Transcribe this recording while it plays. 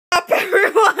up,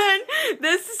 everyone?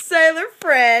 This is Sailor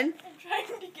Friend. I'm trying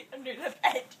to get under the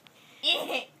bed.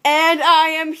 And I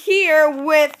am here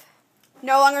with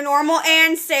No Longer Normal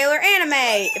and Sailor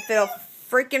Anime. If it'll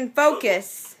freaking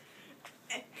focus.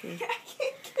 And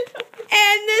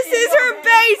this is her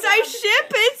base. I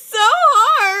ship it so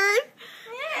hard.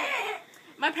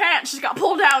 My pants just got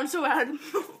pulled down so bad.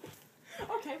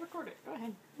 Okay, record it. Go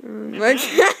ahead.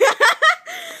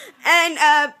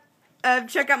 And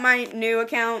check out my new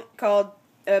account called.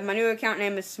 My new account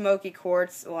name is Smoky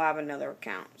Quartz. We'll have another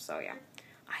account. So yeah,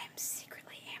 I am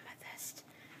secretly amethyst.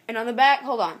 And on the back,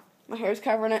 hold on, my hair's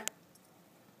covering it.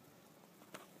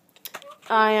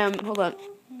 I am. Hold on.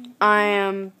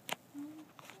 I'm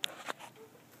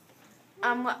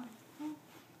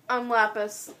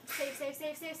lapis. Save. If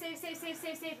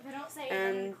I don't say it,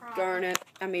 And garnet.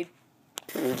 I mean,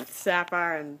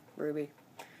 sapphire and ruby.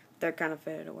 They're kind of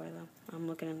faded away though. I'm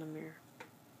looking in the mirror.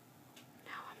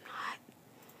 No, I'm not.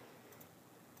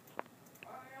 I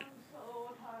am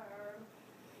so tired.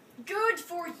 Good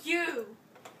for you.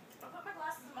 I put my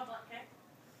glasses in my butt, okay?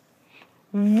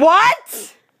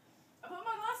 What? I put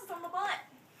my glasses on my butt.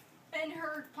 In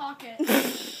her pocket.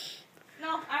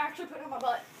 No, I actually put it on my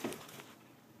butt.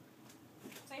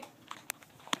 See?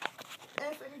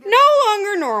 No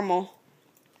Longer Normal.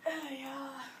 Yeah.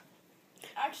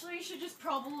 Actually, you should just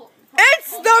probably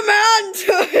It's the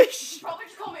Mantush! probably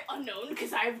just call me Unknown,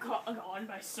 because I've gone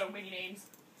by so many names.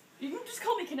 You can just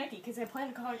call me Kaneki, because I plan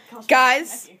to call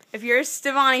Guys, Kaneki. if you're a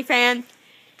Stevani fan, you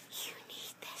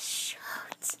need this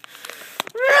shirt.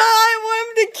 I want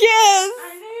him to kiss.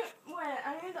 I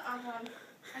knew the Unknown.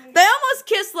 They almost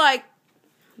kissed like,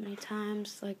 how many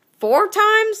times? Like 4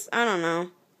 times? I don't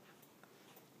know.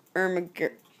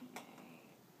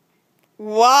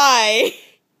 Why?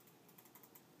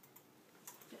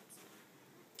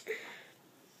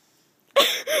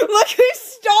 Look who's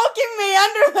stalking me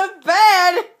under the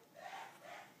bed.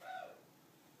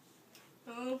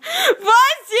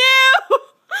 What's you?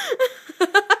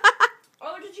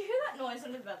 Oh, did you hear that noise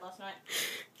under the bed last night?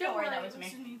 Don't worry, that was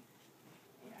me.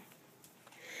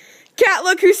 Cat,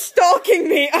 look who's stalking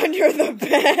me under the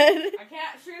bed. I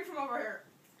can't shoot you from over here.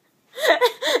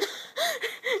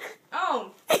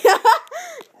 Oh.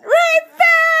 Red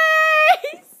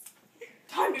face!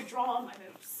 Time to draw on my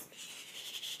moves.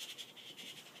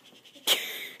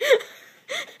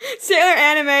 Sailor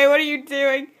Anime, what are you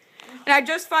doing? And I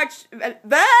just watched.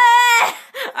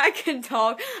 I can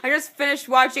talk. I just finished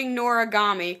watching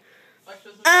Noragami. What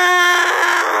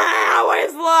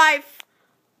is life?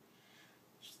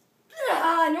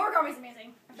 Noragami's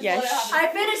amazing. Yes. I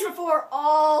finished before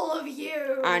all of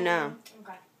you. I know.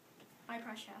 Okay. I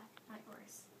Prussia, not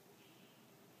yours.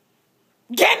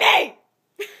 Gimme!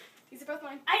 These are both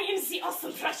mine. I am the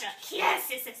awesome Prussia.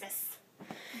 Yes.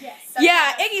 Yes.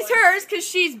 Yeah, Iggy's hers because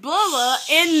she's Blula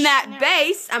in that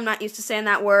base. I'm not used to saying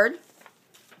that word.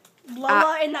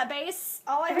 Blula in that base.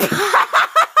 All I heard.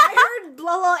 I heard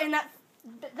Blula in that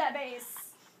base.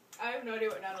 I have no idea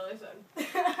what Natalie said.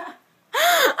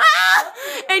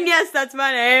 And yes, that's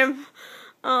my name.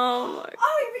 Oh my.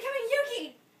 Oh, you're becoming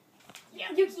Yuki.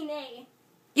 Yeah. Yuki Nay.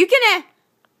 You can.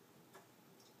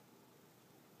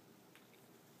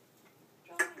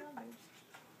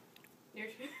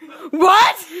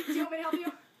 What? Do you want me to help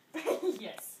you?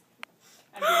 Yes.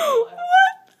 What?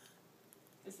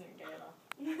 This isn't gay at all.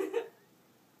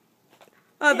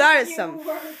 Oh, that is some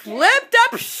flipped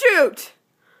up shoot.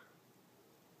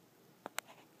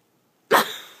 Let's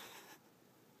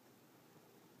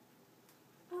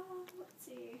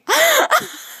see.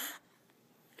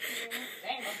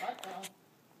 Dang, my butt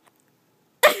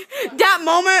though. That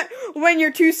moment when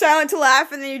you're too silent to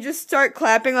laugh and then you just start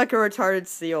clapping like a retarded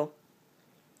seal.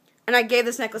 And I gave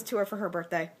this necklace to her for her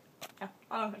birthday.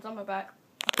 Oh, it's on my back.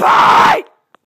 Bye!